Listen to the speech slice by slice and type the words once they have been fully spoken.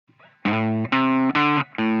Kia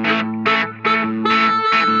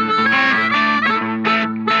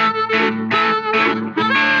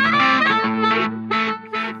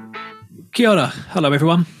ora. Hello,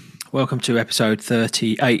 everyone. Welcome to episode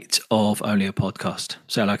 38 of Only a Podcast.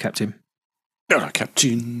 Say hello, Captain. Hello,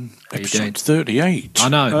 Captain. How you doing? Episode 38. I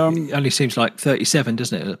know. It only seems like 37,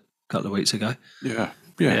 doesn't it, a couple of weeks ago? Yeah.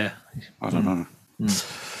 I don't know.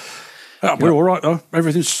 We're all right, though.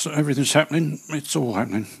 Everything's happening. It's all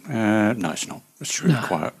happening. No, it's not. It's really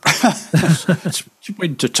quiet. It's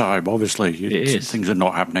winter time, obviously. It is. Things are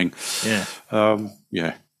not happening. Yeah.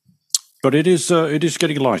 But it is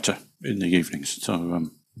getting lighter in the evenings.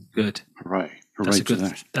 So, Good. hooray That's to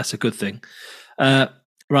that. That's a good thing.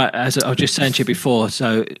 Right, as I was just saying to you before,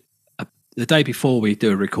 so the day before we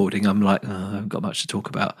do a recording, I'm like, I haven't got much to talk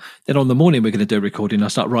about. Then on the morning we're going to do a recording, I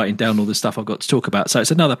start writing down all the stuff I've got to talk about. So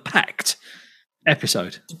it's another packed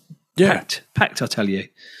episode. Yeah. Packed, I tell you.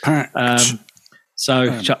 Packed.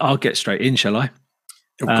 I'll get straight in, shall I?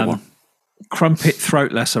 Go on. Crumpet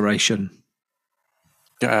throat laceration.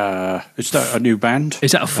 Is that a new band?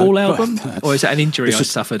 Is that a full album, or is that an injury I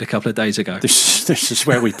suffered a couple of days ago? This is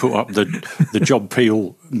where we put up the John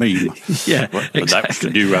Peel meme. Yeah, and that was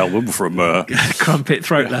the new album from Crumpet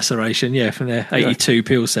throat laceration. Yeah, from their 82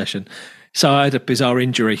 Peel session. So I had a bizarre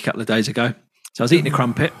injury a couple of days ago. So I was eating a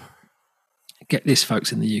crumpet. Get this,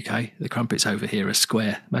 folks, in the UK, the crumpets over here are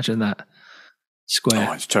square. Imagine that. Square.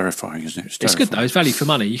 Oh, it's terrifying, isn't it? It's good though. It's value for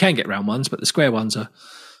money. You can get round ones, but the square ones are.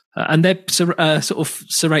 And they're sort of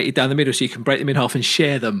serrated down the middle, so you can break them in half and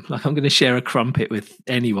share them. Like I'm going to share a crumpet with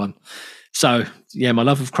anyone. So yeah, my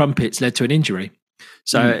love of crumpets led to an injury.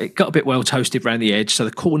 So it got a bit well toasted around the edge. So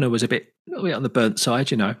the corner was a little bit on the burnt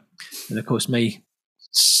side, you know. And of course, me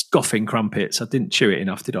scoffing crumpets, I didn't chew it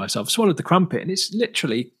enough, did I? So I've swallowed the crumpet, and it's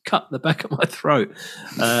literally cut the back of my throat.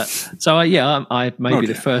 I may be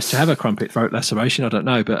the first to have a crumpet throat laceration. I don't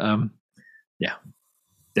know, but yeah.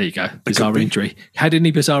 There you go. Bizarre injury. Had any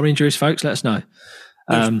bizarre injuries, folks? Let us know.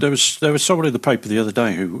 There was someone in the paper the other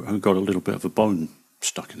day who got a little bit of a bone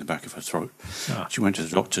stuck in the back of her throat. Oh. She went to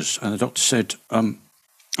the doctors, and the doctor said,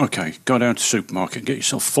 okay, go down to the supermarket and get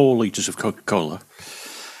yourself 4 litres of Coca-Cola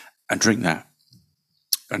and drink that.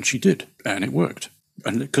 And she did, and it worked.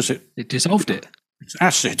 And because it dissolved it. It's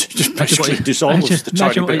acid. It just basically dissolves the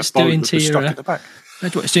tiny bit of bone that was stuck in the back.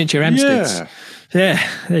 Imagine what it's doing to your hamsters. Yeah,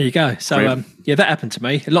 there you go. So, that happened to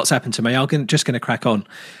me. Lots happened to me. I'm just going to crack on.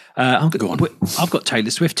 Go on. I've got Taylor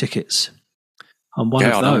Swift tickets. I'm one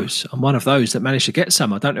of those. I'm one of those that managed to get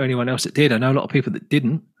some. I don't know anyone else that did. I know a lot of people that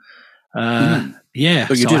didn't. Yeah.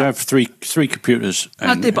 But you did have three computers.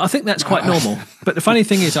 I did, but I think that's quite normal. But the funny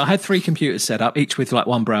thing is I had 3 computers set up, each with like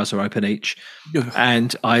one browser open each.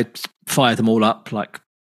 And I fired them all up like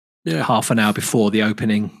half an hour before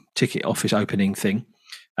the ticket office opening thing.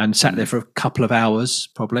 And sat there for a couple of hours,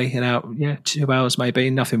 probably, 2 hours maybe,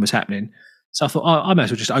 nothing was happening. So I thought, I might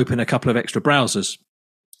as well just open a couple of extra browsers.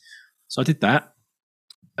 So I did that.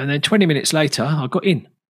 And then 20 minutes later, I got in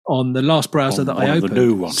on the last browser that I opened. The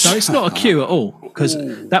new ones. So it's not a queue at all, because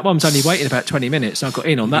that one's only waiting about 20 minutes. So I got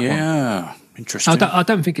in on that one. Yeah, interesting. I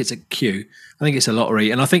don't think it's a queue. I think it's a lottery.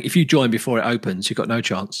 And I think if you join before it opens, you've got no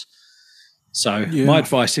chance. So my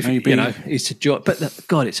advice, is to join. But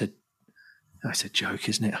God, it's a joke,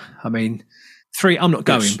 isn't it? I mean, 3. I'm not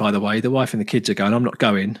going, by the way. The wife and the kids are going. I'm not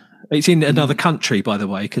going. It's in another country, by the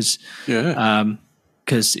way, because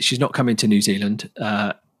she's not coming to New Zealand.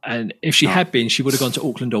 And if she had been, she would have gone to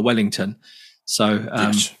Auckland or Wellington.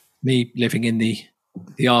 So me living in the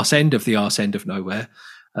arse end of nowhere,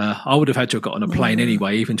 I would have had to have got on a plane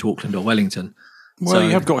anyway, even to Auckland or Wellington. Well,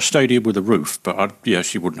 you have got a stadium with a roof, but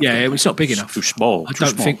she wouldn't. Yeah, it's not big enough. It's too small. I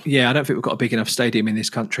don't think we've got a big enough stadium in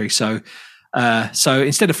this country. So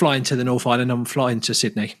instead of flying to the North Island, I'm flying to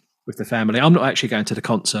Sydney with the family. I'm not actually going to the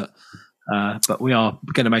concert, but we are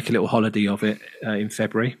going to make a little holiday of it in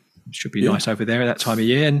February. It should be nice over there at that time of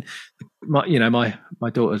year. And my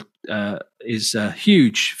daughter is a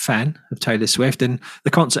huge fan of Taylor Swift, and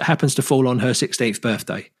the concert happens to fall on her 16th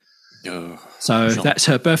birthday. So that's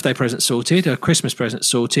her birthday present sorted, her Christmas present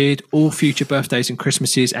sorted, all future birthdays and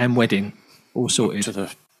Christmases and wedding all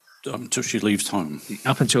sorted. Until she leaves home.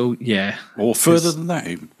 Up until, or further than that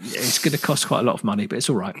even. It's going to cost quite a lot of money, but it's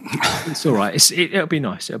all right. It's all right. It'll be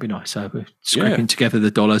nice. So we're scraping together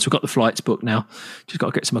the dollars. We've got the flights booked now. Just got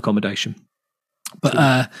to get some accommodation.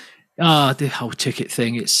 But the whole ticket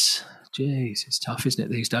thing, it's tough, isn't it,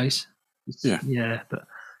 these days? But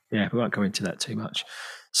we won't go into that too much.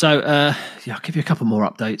 So, I'll give you a couple more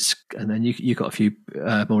updates, and then you got a few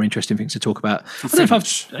more interesting things to talk about. I don't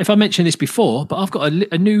know if I mentioned this before, but I've got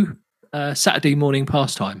a new Saturday morning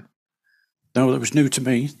pastime. No, that was new to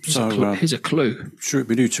me. Here's a clue. Sure, it'd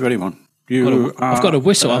be new to anyone. I've got a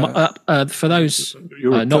whistle. For those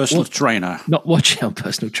you're a personal trainer. Not watching, I'm a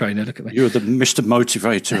personal trainer. Look at me. You're the Mr.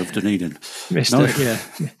 Motivator of Dunedin.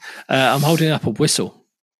 I'm holding up a whistle.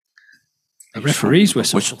 A referee's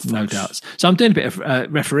whistle, no doubts. So I'm doing a bit of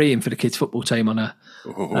refereeing for the kids' football team on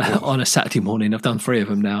a Saturday morning. I've done 3 of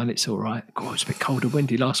them now, and it's all right. God, it's a bit cold and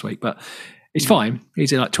windy last week, but it's fine.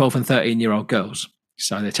 These are like 12 and 13-year-old girls,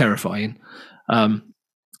 so they're terrifying.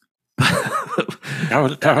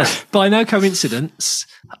 By no coincidence,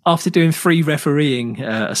 after doing 3 refereeing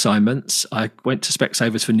assignments, I went to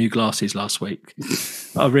Specsavers for new glasses last week.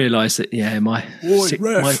 I realised that my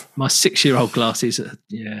 6-year-old glasses,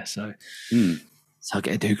 so I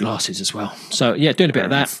get new glasses as well. So doing a bit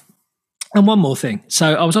of that. And one more thing.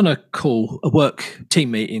 So I was on a work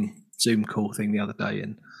team meeting, Zoom call thing the other day,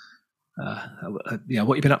 and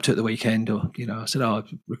what you've been up to at the weekend, or I said, I've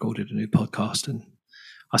recorded a new podcast, and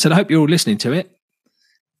I said, I hope you're all listening to it.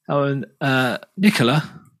 Oh, and Nicola,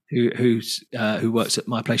 who works at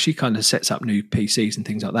my place, she kind of sets up new PCs and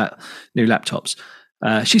things like that, new laptops.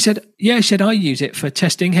 She said, I use it for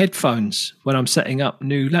testing headphones when I'm setting up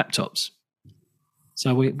new laptops.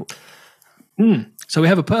 So we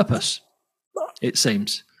have a purpose, it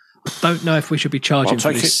seems. Don't know if we should be charging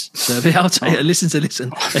for this survey. I'll take it.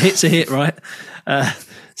 Listen. A hit's a hit, right?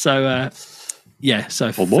 So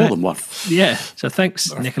more than one. Yeah. So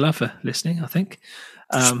thanks, Nicola, for listening. I think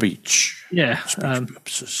speech. Yeah.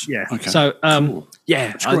 Purposes. Yeah. Okay. So cool.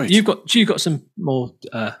 That's great. You've got some more.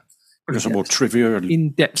 I've got some more trivia and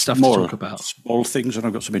in-depth stuff to talk about. Small things, and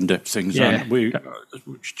I've got some in-depth things. Yeah. And we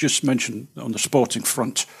just mentioned on the sporting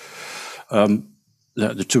front.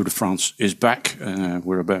 The Tour de France is back.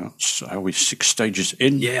 We're about 6 stages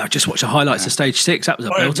in. Yeah, I just watched the highlights of stage 6. That was a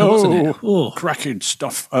belter, wasn't it? Oh. Cracking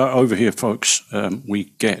stuff over here, folks. I'll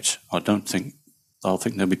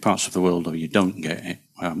think there'll be parts of the world where you don't get it.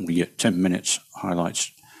 We get 10 minutes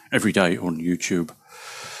highlights every day on YouTube.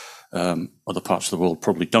 Other parts of the world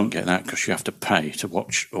probably don't get that because you have to pay to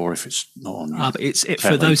watch, or if it's not on. But it's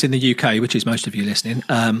for those in the UK, which is most of you listening.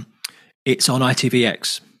 It's on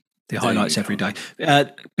ITVX. The highlights every day,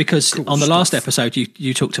 because on the last episode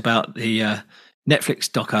you talked about the Netflix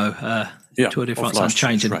doco Tour de France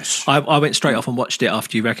Unchanged. I went straight off and watched it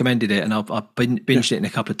after you recommended it, and I've binged it in a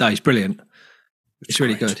couple of days. Brilliant! It's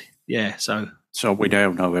really good. Yeah. So we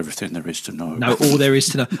now know everything there is to know. No, all there is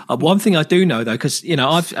to know. One thing I do know though, because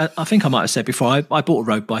I think I might have said before, I bought a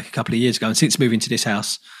road bike a couple of years ago, and since moving to this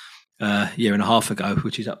house a year and a half ago,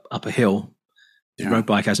 which is up a hill. The road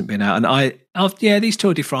bike hasn't been out, and these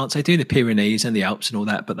Tour de France, they do the Pyrenees and the Alps and all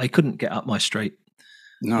that, but they couldn't get up my street.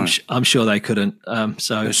 No, I'm sure they couldn't.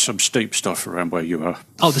 So there's some steep stuff around where you are.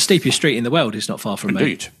 Oh, the steepest street in the world is not far from me.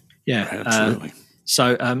 Indeed, yeah, absolutely.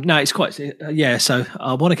 So no, it's quite. So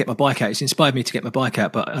I want to get my bike out. It's inspired me to get my bike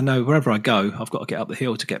out, but I know wherever I go, I've got to get up the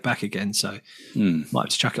hill to get back again. So might have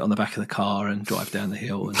to chuck it on the back of the car and drive down the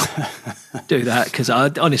hill and do that, because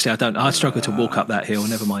honestly, I don't. I struggle to walk up that hill.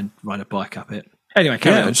 Never mind ride a bike up it. Anyway,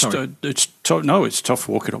 carry on. Sorry. It's tough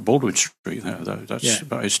walking up Baldwin Street there, though. That's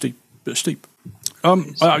about as steep.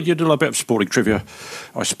 You did a bit of sporting trivia.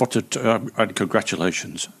 I spotted, and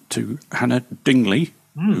congratulations to Hannah Dingley.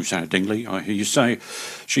 Who's Hannah Dingley? I hear you say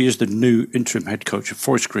she is the new interim head coach of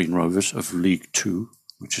Forest Green Rovers of League 2,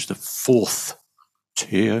 which is the 4th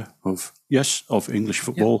tier of English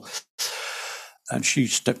football. Yep. And she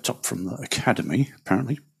stepped up from the academy,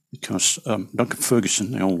 apparently, because Duncan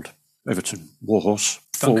Ferguson, the old Everton warhorse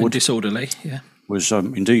forward, disorderly, was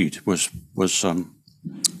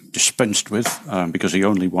dispensed with because he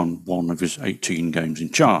only won one of his 18 games in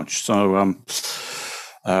charge. So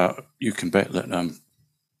you can bet that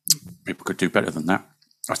people could do better than that,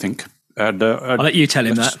 I think. And I'll let you tell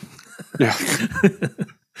him that. Yeah.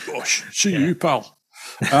 Gosh, see you, pal.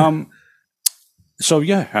 Hannah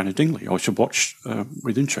Dingley, I should watch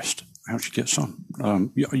with interest how she gets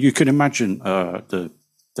on. You can imagine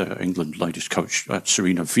the England ladies coach,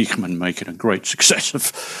 Serena Wiegman, making a great success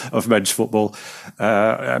of men's football.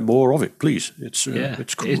 And more of it, please. It's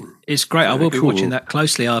cool. It's great. I will be watching that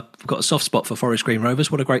closely. I've got a soft spot for Forest Green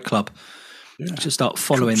Rovers. What a great club. Yeah. Should start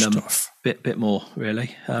following them a bit more,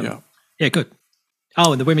 really. Yeah, good.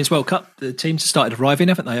 Oh, and the Women's World Cup, the teams have started arriving,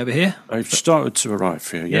 haven't they, over here? They've started to arrive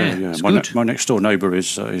here, yeah. My next door neighbour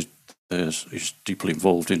is deeply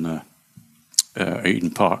involved in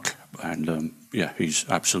Eden Park, and he's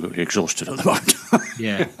absolutely exhausted at the moment.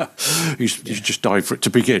 Yeah. He's just died for it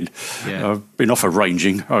to begin. Yeah. Been off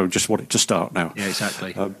arranging. I just want it to start now. Yeah,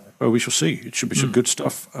 exactly. we shall see. It should be some good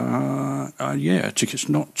stuff. Tickets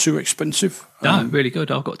not too expensive. No, really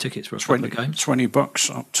good. I've got tickets for a couple of games.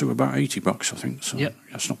 $20 up to about $80, I think. So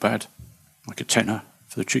that's not bad. Like a tenner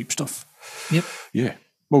for the cheap stuff. Yep. Yeah.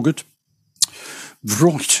 Well, good.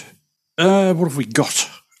 Right. What have we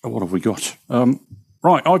got?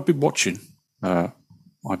 Right. I've been watching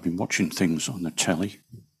things on the telly.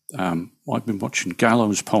 I've been watching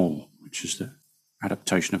Gallows Pole, which is the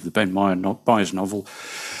adaptation of the Ben Byers novel,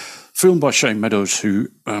 filmed by Shane Meadows, who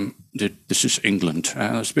did This Is England.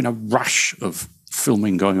 There's been a rash of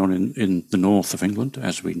filming going on in the north of England,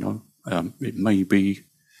 as we know. It may be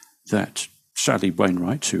that Sally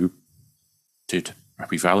Wainwright, who did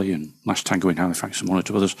Happy Valley and Last Tango in Halifax and one or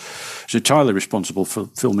two others, is entirely responsible for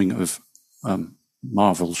filming of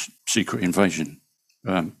Marvel's Secret Invasion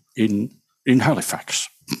in Halifax.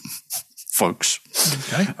 Folks.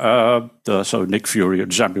 Okay. So Nick Fury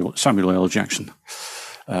and Samuel L. Jackson,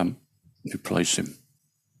 who plays him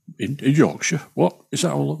in Yorkshire. What is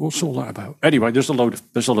that all? What's all that about? Anyway, there's a load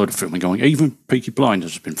of filming going. Even Peaky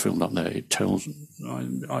Blinders has been filmed up there. It tells.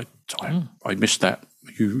 I missed that.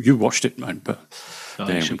 You watched it, man, but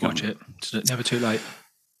you should watch it. It's never too late.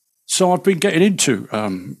 So I've been getting into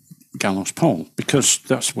Gallows Pole because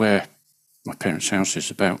that's where my parents' house is.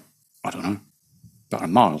 About a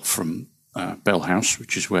mile from Bell House,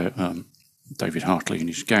 which is where David Hartley and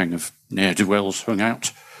his gang of ne'er-do-wells hung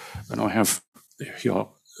out. And I have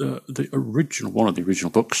one of the original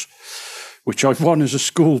books, which I've won as a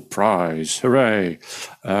school prize. Hooray!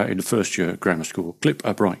 In the first year at grammar school. Clip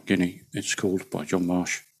a Bright Guinea, it's called, by John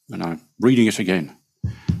Marsh. And I'm reading it again,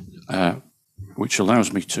 which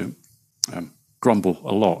allows me to grumble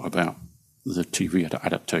a lot about the TV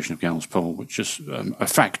adaptation of Gallows Pole, which is a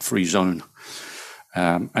fact-free zone.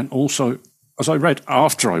 And also, as I read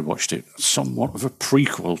after I watched it, somewhat of a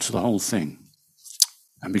prequel to the whole thing.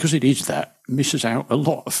 And because it is that, misses out a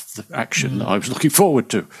lot of the action that I was looking forward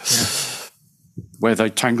to, where they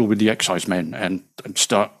tangle with the excise men and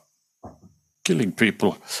start killing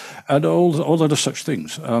people and all other such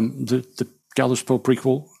things. The Gallows Pole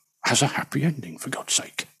prequel has a happy ending, for God's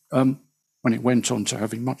sake, when it went on to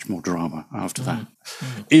having much more drama after that.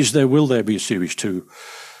 Will there be a series 2?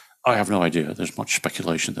 I have no idea. There's much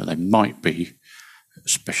speculation that there might be,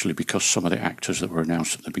 especially because some of the actors that were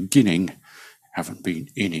announced at the beginning haven't been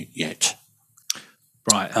in it yet.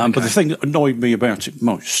 Right. Okay. But the thing that annoyed me about it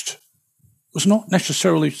most was not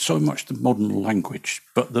necessarily so much the modern language,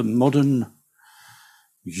 but the modern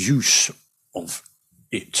use of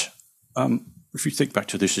it. If you think back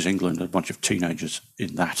to This Is England, a bunch of teenagers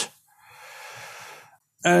in that.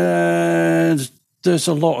 And there's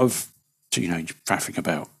a lot of teenage faffing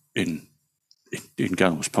about in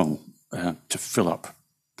Gallows Pole to fill up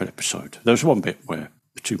an episode. There's one bit where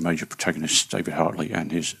the two major protagonists, David Hartley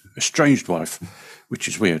and his estranged wife, which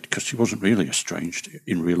is weird because she wasn't really estranged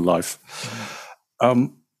in real life,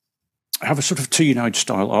 have a sort of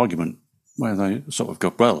teenage-style argument where they sort of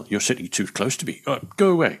go, well, you're sitting too close to me.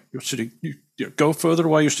 Go away. Go further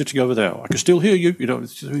away. You're sitting over there. I can still hear you.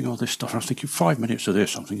 Doing all this stuff. I was thinking 5 minutes of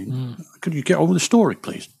this. I'm thinking, could you get on with the story,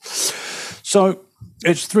 please? So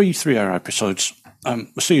it's 3 3-hour episodes.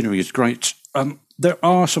 The scenery is great. There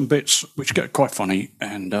are some bits which get quite funny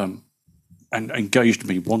and engaged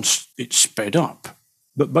me once it's sped up.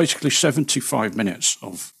 But basically 75 minutes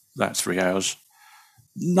of that 3 hours,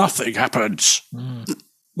 nothing happens.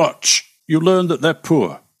 But you learn that they're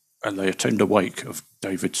poor and they attend a wake of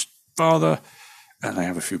David's father and they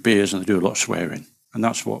have a few beers and they do a lot of swearing. And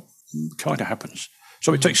that's what kind of happens.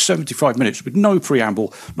 So it takes 75 minutes with no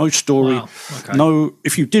preamble, no story. Wow. Okay.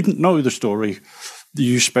 If you didn't know the story,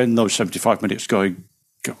 you spend those 75 minutes going,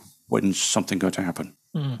 when's something going to happen?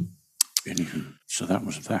 Anywho, so that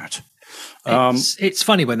was that. It's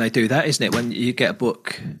funny when they do that, isn't it? When you get a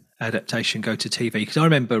book adaptation go to TV. Because I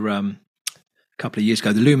remember a couple of years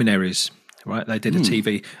ago, The Luminaries, right? They did a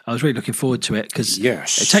TV. I was really looking forward to it because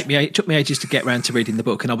it took me ages to get around to reading the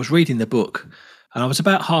book. And I was reading the book and I was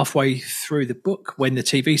about halfway through the book when the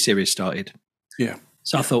TV series started. Yeah.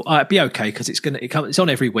 So I thought, it'd be okay because it's on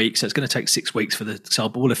every week, so it's going to take 6 weeks so I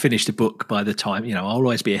will have finished the book by the time, I'll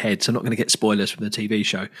always be ahead, so I'm not going to get spoilers from the TV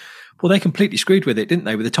show. Well, they completely screwed with it, didn't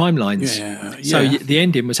they, with the timelines? Yeah. So the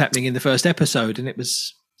ending was happening in the first episode, and it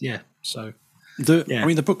was, so... I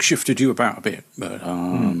mean, the book shifted you about a bit, but,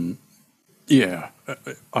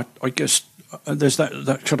 I guess there's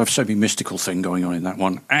that kind of semi-mystical thing going on in that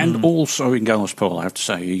one. And also in Gallows Pole, I have to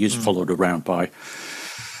say, he is followed around by...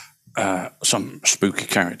 some spooky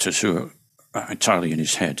characters who are entirely in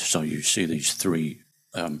his head. So you see these 3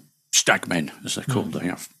 stag men, as they're called. They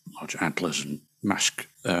have large antlers and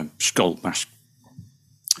skull mask.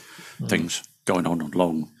 things going on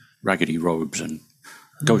long, raggedy robes and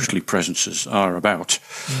ghostly presences are about.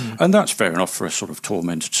 And that's fair enough for a sort of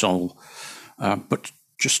tormented soul. But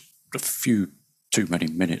just a few too many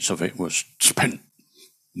minutes of it was spent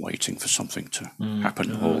waiting for something to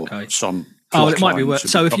happen or some. Oh, it might be worth.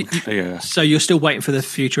 So so you're still waiting for the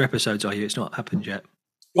future episodes, are you? It's not happened yet.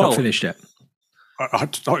 Not finished yet.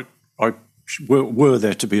 Were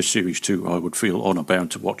there to be a series 2, I would feel honour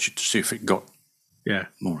bound to watch it to see if it got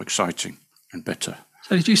more exciting and better.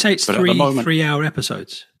 So did you say it's 3-hour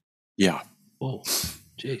episodes? Yeah. Oh,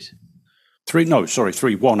 jeez. 3 1-hour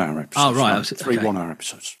episodes. Oh, right. 3 1-hour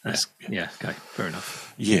episodes. Okay, fair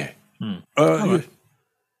enough. Yeah.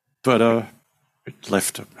 But it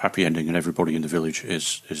left a happy ending and everybody in the village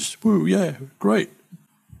is woo, yeah, great.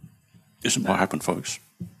 Isn't what happened, folks.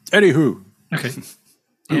 Anywho. Okay.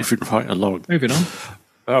 Moving right along. Moving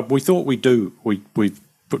on. We thought we'd do, we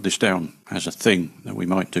put this down as a thing that we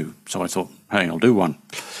might do. So I thought, hey, I'll do one.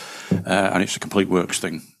 And it's a complete works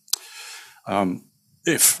thing.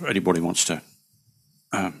 If anybody wants to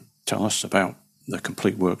tell us about the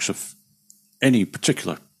complete works of any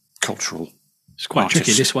particular cultural It's quite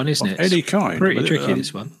tricky, this one, isn't it? Any kind. Pretty tricky,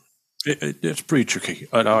 this one. It's pretty tricky.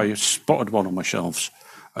 And I spotted one on my shelves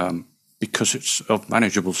because it's of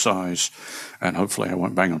manageable size, and hopefully I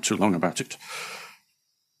won't bang on too long about it.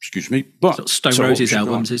 Excuse me. But sort of Stone Roses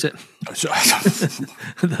albums, is it?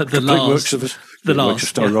 the complete works of Stone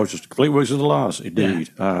Roses. Roses. Complete works of the Lars, indeed.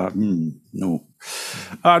 No.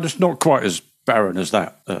 It's not quite as barren as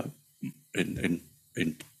that in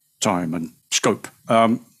time and scope.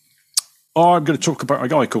 I'm going to talk about a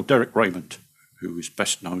guy called Derek Raymond, who is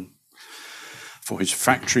best known for his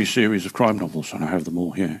Factory series of crime novels, and I have them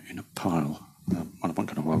all here in a pile. I'm not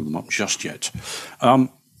going to roll them up just yet. An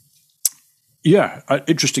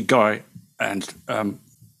interesting guy, and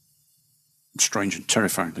strange and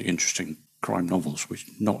terrifyingly interesting crime novels, which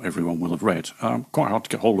not everyone will have read. Quite hard to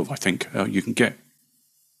get hold of, I think. You can get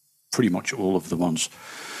pretty much all of the ones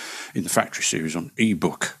in the Factory series on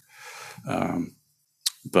ebook.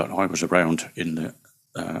 But I was around in the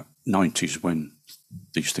 90s when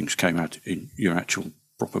these things came out in your actual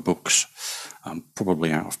proper books,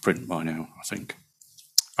 probably out of print by now, I think.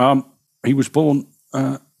 He was born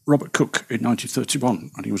Robert Cook in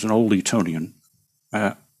 1931, and he was an old Etonian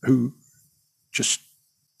who just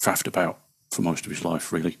faffed about for most of his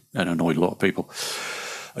life, really, and annoyed a lot of people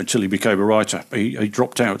until he became a writer. He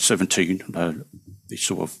dropped out at 17. He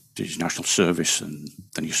sort of did his national service, and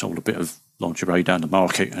then he sold a bit of lingerie down the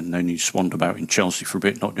market, and then he swanned about in Chelsea for a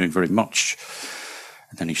bit, not doing very much.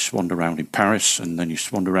 And then he swanned around in Paris, and then he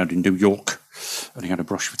swanned around in New York, and he had a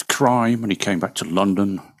brush with crime, and he came back to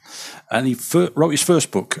London, and he wrote his first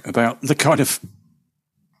book about the kind of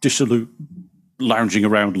dissolute, lounging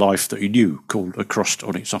around life that he knew, called A Crust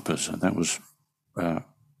on Its Uppers, and that was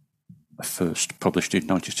first published in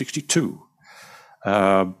 1962.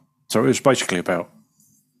 So it was basically about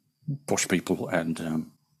posh people and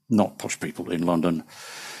not posh people in London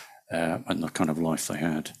and the kind of life they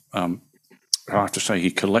had. I have to say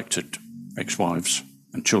he collected ex-wives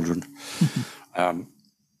and children.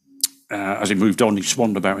 As he moved on, he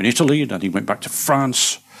swanned about in Italy, and then he went back to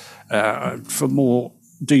France for more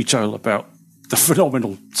detail about the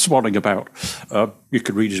phenomenal swanning about. You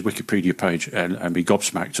could read his Wikipedia page and be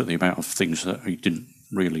gobsmacked at the amount of things that he didn't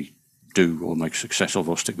really do or make success of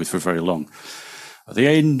or stick with for very long. At the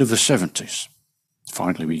end of the 70s,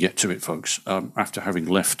 finally we get to it, folks, after having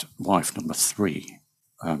left wife number 3,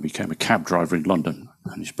 became a cab driver in London,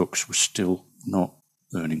 and his books were still not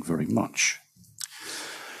earning very much.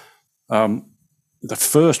 The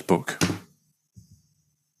first book,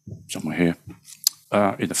 somewhere here,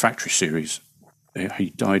 in the Factory series,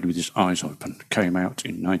 he died with his eyes open, came out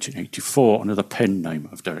in 1984 under the pen name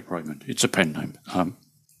of Derek Raymond. It's a pen name.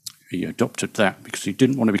 He adopted that because he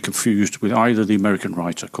didn't want to be confused with either the American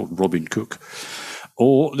writer called Robin Cook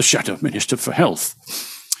or the Shadow Minister for Health,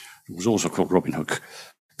 who was also called Robin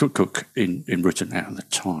Cook in Britain at the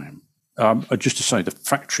time. Just to say, the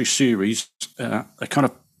Factory series, they are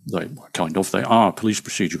police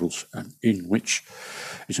procedurals, and in which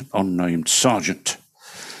is an unnamed sergeant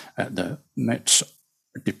at the Met's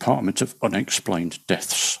Department of Unexplained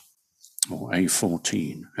Deaths, or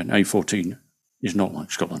A14. And A14 is not like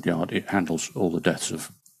Scotland Yard. It handles all the deaths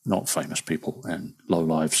of not famous people and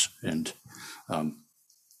lowlives and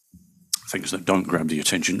things that don't grab the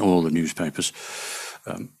attention or the newspapers,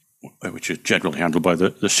 which are generally handled by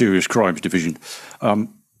the Serious Crimes Division.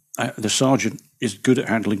 The sergeant is good at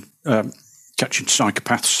handling catching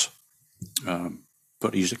psychopaths,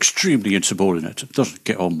 but he's extremely insubordinate, doesn't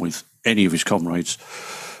get on with any of his comrades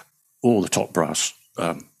or the top brass.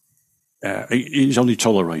 he's only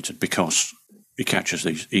tolerated because he catches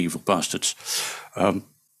these evil bastards,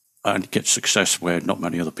 and gets success where not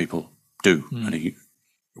many other people do, and he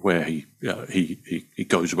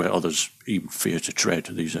goes where others even fear to tread.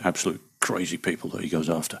 These are absolute crazy people that he goes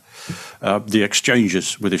after. The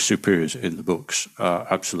exchanges with his superiors in the books are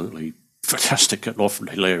absolutely fantastic and often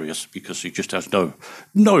hilarious because he just has no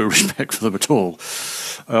respect for them at all.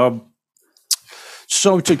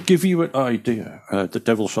 So to give you an idea, The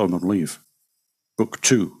Devil's Home on Leave, Book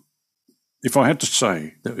 2, if I had to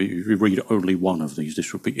say that you read only one of these,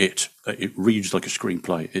 this would be it. It reads like a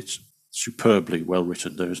screenplay. It's superbly well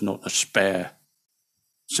written. There is not a spare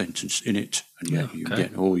sentence in it, and yet you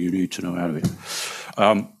get all you need to know out of it.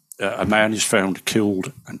 A man is found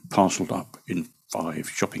killed and parcelled up in 5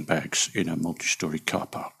 shopping bags in a multi-storey car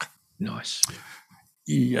park. Nice.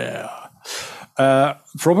 Yeah.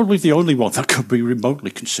 Probably the only one that could be remotely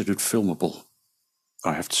considered filmable,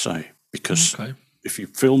 I have to say, because if you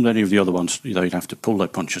filmed any of the other ones, they'd have to pull their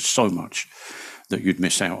punches so much that you'd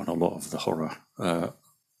miss out on a lot of the horror.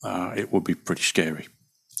 It would be pretty scary.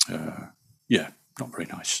 Not very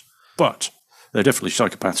nice. But they're definitely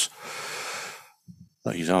psychopaths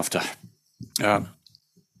that he's after.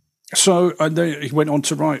 So he went on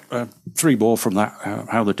to write 3 more from that,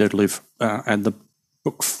 How the Dead Live. And the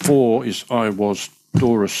book 4 is I Was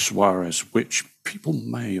Dora Suarez, which people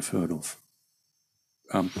may have heard of.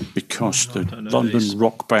 Because the London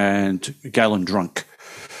rock band, Gallon Drunk,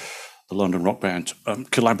 the London rock band,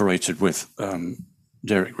 collaborated with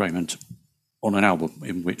Derek Raymond on an album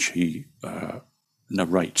in which he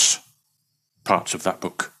narrates parts of that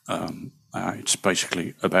book. It's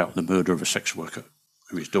basically about the murder of a sex worker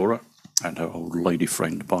who is Dora and her old lady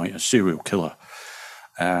friend by a serial killer,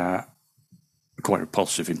 quite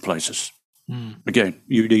repulsive in places. Again,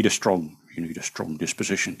 you need a strong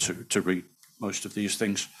disposition to read most of these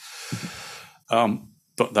things,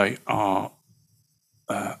 but they are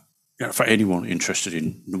for anyone interested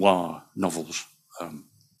in noir novels.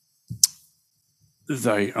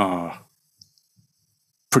 They are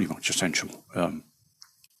pretty much essential.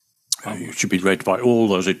 It should be read by all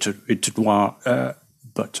those into noir,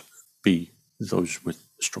 but be those with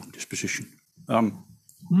a strong disposition.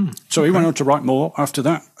 So he went on to write more after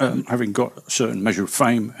that, having got a certain measure of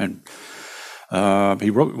fame, and he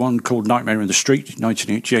wrote one called Nightmare in the Street in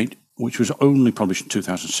 1988, which was only published in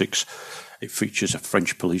 2006. It features a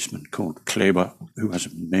French policeman called Kleber, who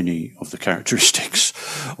has many of the characteristics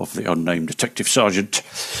of the unnamed detective sergeant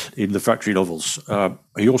in the Factory novels.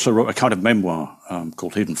 He also wrote a kind of memoir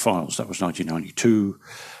called Hidden Files. That was 1992,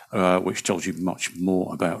 which tells you much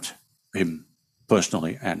more about him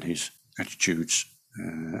personally and his attitudes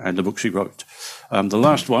and the books he wrote. The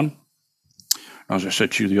last one, as I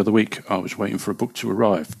said to you the other week, I was waiting for a book to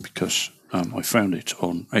arrive because I found it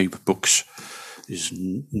on Abe Books. Is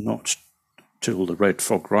not till the Red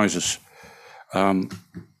Fog Rises,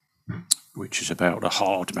 which is about a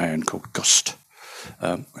hard man called Gust,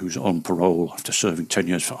 who's on parole after serving 10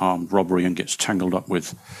 years for armed robbery and gets tangled up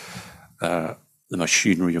with the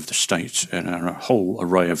machinery of the state and a whole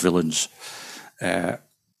array of villains,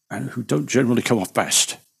 and who don't generally come off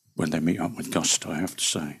best when they meet up with Gust, I have to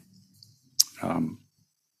say.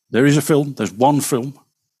 There's one film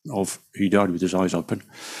of He Died with His Eyes Open,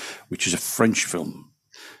 which is a French film,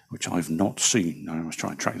 which I've not seen. I was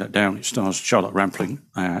trying to track that down. It stars Charlotte Rampling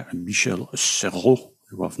and Michel Serrault,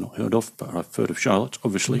 who I've not heard of, but I've heard of Charlotte,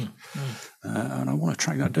 obviously. And I want to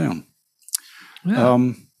track that down.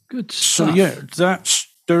 Yeah, good stuff. So,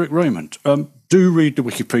 that's Derek Raymond. Do read the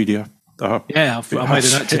Wikipedia. I made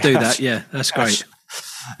a note to do that. Yeah, that's great.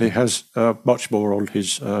 He has much more on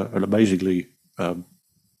his an amazingly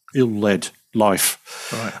ill-led life.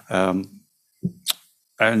 Right.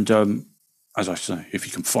 As I say, if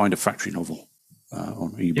you can find a Factory novel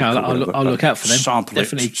on eBay, I'll look out for them.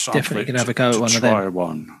 Definitely can have a go at one of them. Try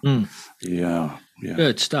one. Yeah.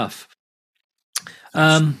 Good stuff.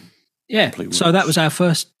 So that was our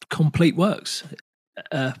first complete works.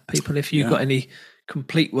 People, if you've got any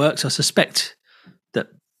complete works, I suspect that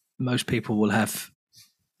most people will have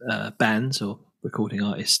bands or recording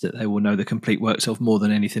artists that they will know the complete works of more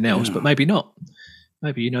than anything else, but maybe not.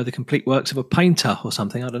 Maybe you know the complete works of a painter or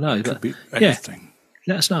something. I don't know. Could be anything.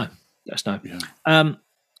 Let us know. Yeah. A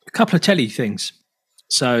couple of telly things.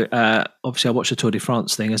 So obviously I watched the Tour de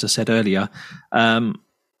France thing, as I said earlier.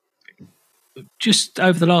 Just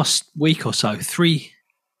over the last week or so, three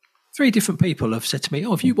different people have said to me,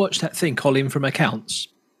 have you watched that thing, Colin from Accounts?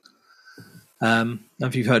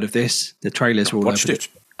 If you've heard of this, the trailers were all watched over it.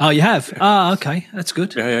 Oh, you have? Okay. That's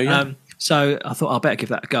good. Yeah. So I thought I'll better give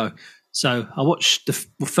that a go. So I watched the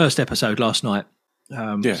first episode last night,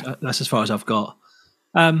 So that's as far as I've got.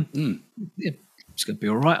 Yeah, it's going to be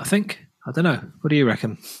all right, I think. I don't know. What do you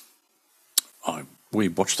reckon? We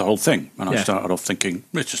watched the whole thing, and I started off thinking,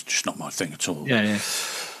 it's just not my thing at all. Yeah.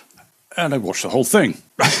 And I watched the whole thing.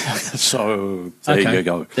 So there you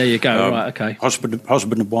go. There you go. Right, okay.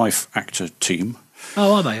 Husband and wife actor team.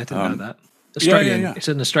 Oh, are they? I didn't know that. Australian. Yeah. It's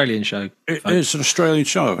an Australian show. It is an Australian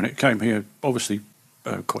show, and it came here obviously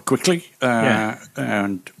quite quickly.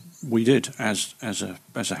 And we did, as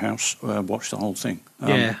a house, watch the whole thing.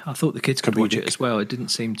 I thought the kids could watch it as well. It didn't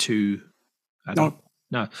seem too. No.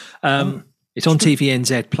 It's on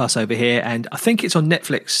TVNZ Plus over here, and I think it's on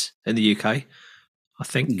Netflix in the UK. I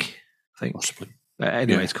think possibly.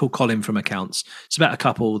 Anyway, it's called Colin from Accounts. It's about a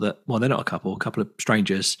couple that, well, they're not a couple of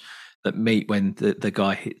strangers that meet when the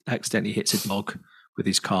guy accidentally hits a dog with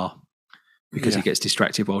his car because he gets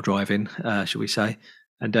distracted while driving, shall we say.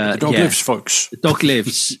 And the dog lives, folks. The dog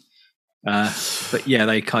lives. But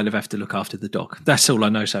they kind of have to look after the dog. That's all I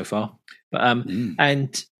know so far. But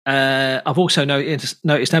and I've also noticed,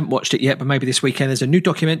 I haven't watched it yet, but maybe this weekend there's a new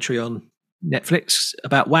documentary on Netflix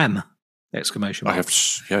about Wham! ! I have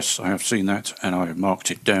seen that, and I have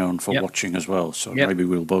marked it down for watching as well. So maybe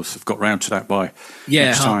we'll both have got round to that by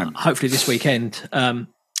next time. Hopefully this weekend.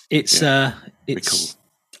 It's cool.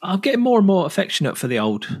 I'm getting more and more affectionate for the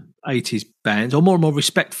old 80s bands, or more and more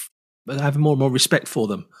respect. Having more and more respect for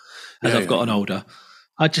them as I've gotten older.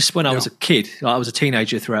 I was a kid, I was a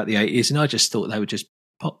teenager throughout the 80s, and I just thought they were just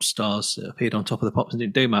pop stars that appeared on Top of the Pops and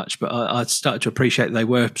didn't do much. But I started to appreciate that they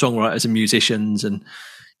were songwriters and musicians, and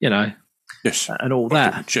and all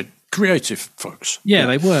that. Creative folks. Yeah,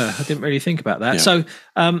 they were. I didn't really think about that. Yeah. So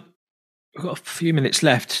we've got a few minutes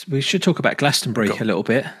left. We should talk about Glastonbury a little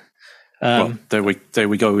bit. Well, there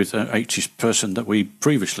we go with an 80s person that we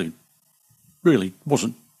previously really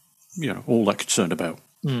wasn't, all that concerned about.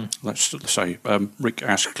 Let's say Rick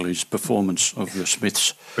Astley's performance of the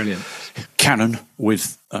Smiths' brilliant Canon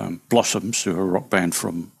with Blossoms, who are a rock band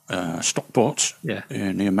from Stockport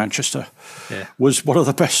near Manchester, was one of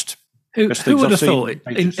the best. Who would have thought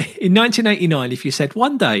in 1989 if you said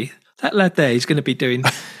one day that lad there is going to be doing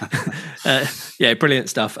brilliant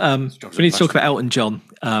stuff. We need to talk about Elton John.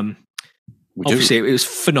 Obviously, it was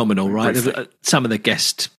phenomenal, right? Some of the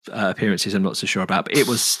guest appearances I'm not so sure about, but it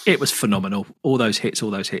was phenomenal. All those hits,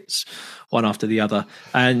 one after the other.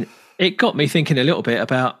 And it got me thinking a little bit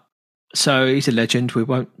about, so he's a legend. We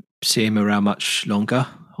won't see him around much longer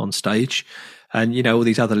on stage. And, all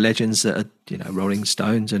these other legends that are, Rolling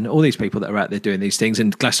Stones and all these people that are out there doing these things.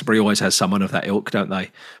 And Glastonbury always has someone of that ilk, don't they?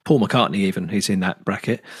 Paul McCartney even, he's in that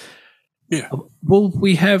bracket. Yeah. Will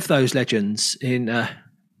we have those legends in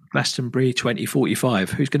Glastonbury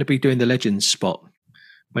 2045? Who's going to be doing the legends spot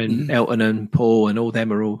when Elton and Paul and all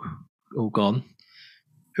them are all gone?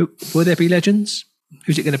 Will there be legends?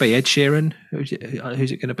 Who's it going to be? Ed Sheeran? Who's it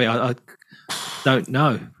going to be? I don't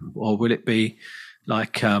know. Or will it be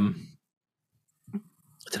like...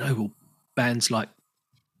 I don't know, will bands like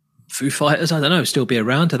Foo Fighters, I don't know, still be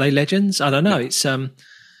around? Are they legends? I don't know. It's I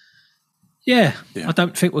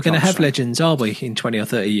don't think we're going to have legends, are we, in 20 or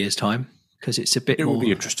 30 years' time? Because it's a bit more... It will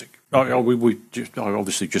be interesting. I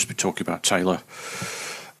obviously just be talking about Taylor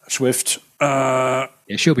Swift.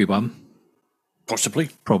 She'll be one.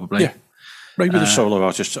 Possibly. Probably. Yeah. Maybe the solo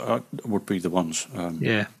artists would be the ones.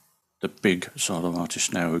 The big solo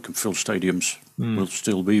artists now who can fill stadiums will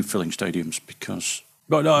still be filling stadiums because...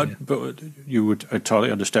 But you would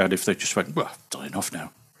entirely understand if they just went, well, done enough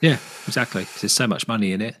now. Yeah, exactly. There's so much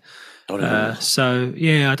money in it. I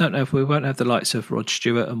don't know if we won't have the likes of Rod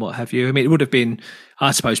Stewart and what have you. I mean, it would have been,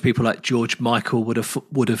 I suppose, people like George Michael would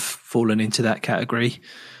have fallen into that category.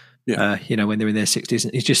 Yeah. When they're in their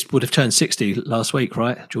 60s. He just would have turned 60 last week,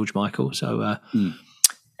 right, George Michael? So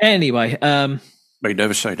anyway, but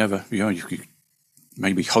never say never.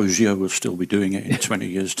 Maybe Hosier will still be doing it in 20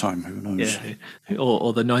 years' time. Who knows? Yeah.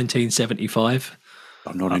 Or the 1975.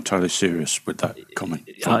 I'm not entirely serious with that comment.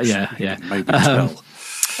 Maybe tell.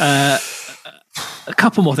 A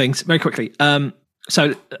couple more things very quickly. He opened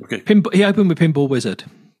with Pinball Wizard,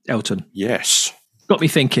 Elton. Yes. Got me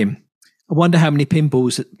thinking. I wonder how many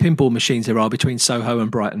pinball machines there are between Soho and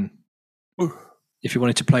Brighton. Ooh. If you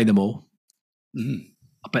wanted to play them all.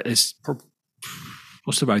 I bet there's...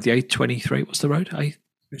 What's the road? The A23? What's the road?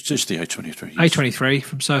 It's just the A23. Yes. A23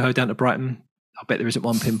 from Soho down to Brighton. I bet there isn't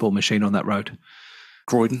one pinball machine on that road.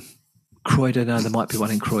 Croydon? There might be one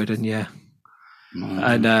in Croydon, yeah.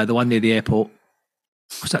 And the one near the airport.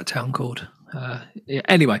 What's that town called?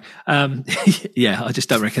 Anyway, I just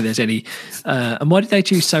don't reckon there's any. And why did they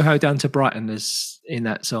choose Soho down to Brighton as in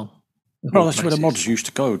that song? Well, that's where the mods used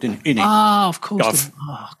to go, didn't it? Ah, of course.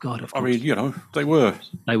 Oh, God, of course. I mean, they were.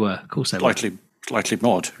 They were. Of course they were. Slightly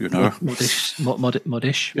mod,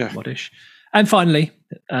 Modish. Yeah. Modish. And finally,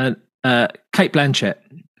 Kate Blanchett.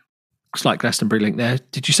 Looks like Glastonbury link there.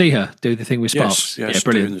 Did you see her do the thing with Sparks? Yes, yeah,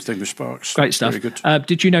 brilliant. Doing the thing with Sparks. Great stuff. Very good.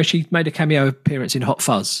 Did you know she made a cameo appearance in Hot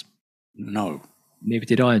Fuzz? No. Neither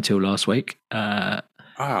did I until last week.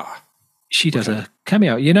 She does a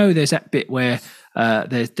cameo. There's that bit where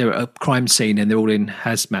they're at a crime scene and they're all in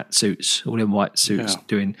hazmat suits, all in white suits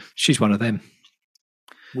she's one of them.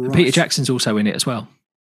 Right. Peter Jackson's also in it as well.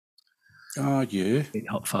 Yeah. In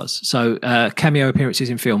Hot Fuzz. So cameo appearances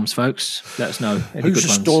in films, folks. Let us know. Who's a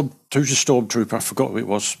stormtrooper? I forgot who it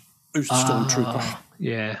was. Who's the stormtrooper?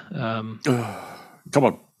 Yeah. Come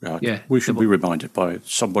on. We should be reminded by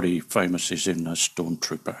somebody famous is in a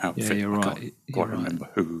stormtrooper outfit. Yeah, you're right. I can't quite remember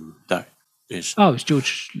who that is. Oh, it's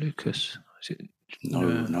George Lucas. Is it?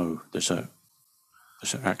 No. There's an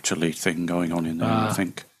actually thing going on in there. I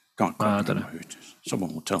think. Can't quite remember who it is.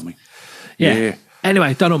 Someone will tell me. Yeah.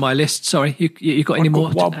 Anyway, done on my list. Sorry, you got any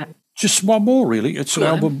more? Just one more, really. It's an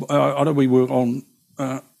album. I know we were on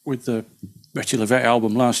with the Betty LaVette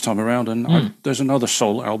album last time around, and there's another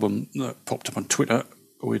soul album that popped up on Twitter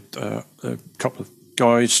with a couple of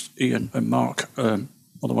guys, Ian and Mark,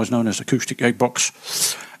 otherwise known as Acoustic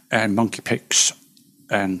Eggbox, and Monkey Picks,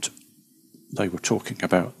 and they were talking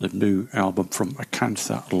about the new album from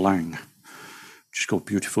Acantha Lang, which is called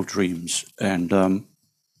Beautiful Dreams, and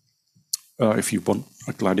if you want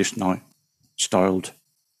a Gladys Knight styled,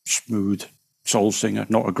 smooth soul singer,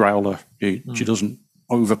 not a growler, she doesn't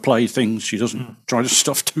overplay things. She doesn't try to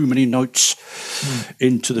stuff too many notes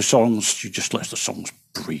into the songs. She just lets the songs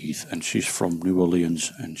breathe. And she's from New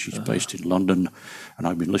Orleans and she's based in London. And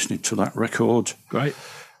I've been listening to that record. Great.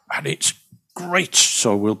 And it's great.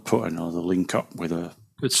 So we'll put another link up with a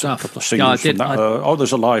good stuff. Couple of singles from that.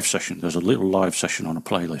 There's a live session. There's a little live session on a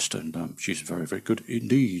playlist, and she's very, very good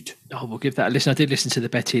indeed. Oh, we'll give that a listen. I did listen to the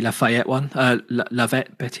Betty Lafayette one,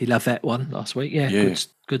 Betty Lavette one last week. Yeah.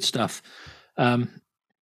 Good stuff.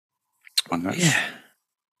 And that's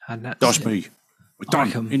that's me. We're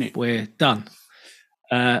done, innit? We're done.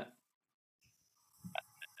 I've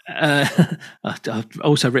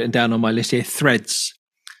also written down on my list here Threads.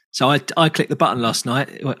 So I clicked the button last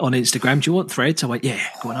night on Instagram. Do you want Threads? I went, yeah.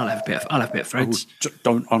 Go on, I'll have a bit of Threads.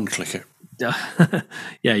 Don't unclick it.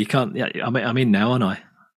 Yeah, you can't. Yeah, I'm in now, aren't I?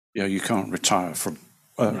 Yeah, you can't retire from.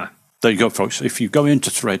 No. There you go, folks. If you go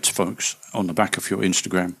into Threads, folks, on the back of your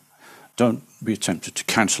Instagram, don't be tempted to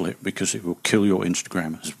cancel it because it will kill your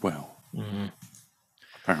Instagram as well. Mm-hmm.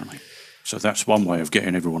 Apparently. So that's one way of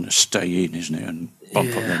getting everyone to stay in, isn't it? And bump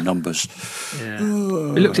up their numbers. Yeah.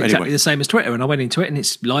 It looked exactly the same as Twitter, and I went into it, and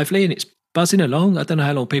it's lively and it's buzzing along. I don't know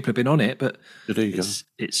how long people have been on it, but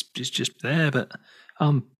it's just there. But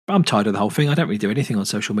I'm tired of the whole thing. I don't really do anything on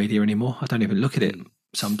social media anymore. I don't even look at it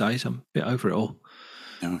some days. I'm a bit over it all.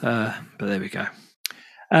 No. But there we go.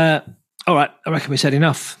 All right, I reckon we said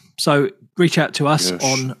enough. So reach out to us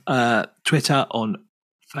on Twitter, on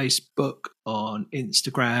Facebook, on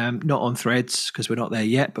Instagram, not on Threads because we're not there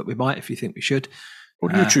yet, but we might if you think we should. On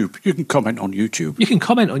YouTube. You can comment on YouTube. You can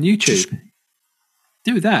comment on YouTube.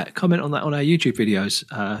 Do that. Comment on that on our YouTube videos.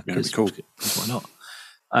 That'd be cool. Why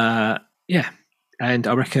not? And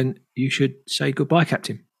I reckon you should say goodbye,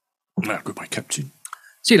 Captain. Goodbye, Captain.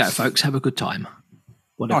 See you later, folks. Have a good time.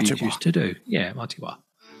 Whatever you choose to do. Yeah, Marty Wa.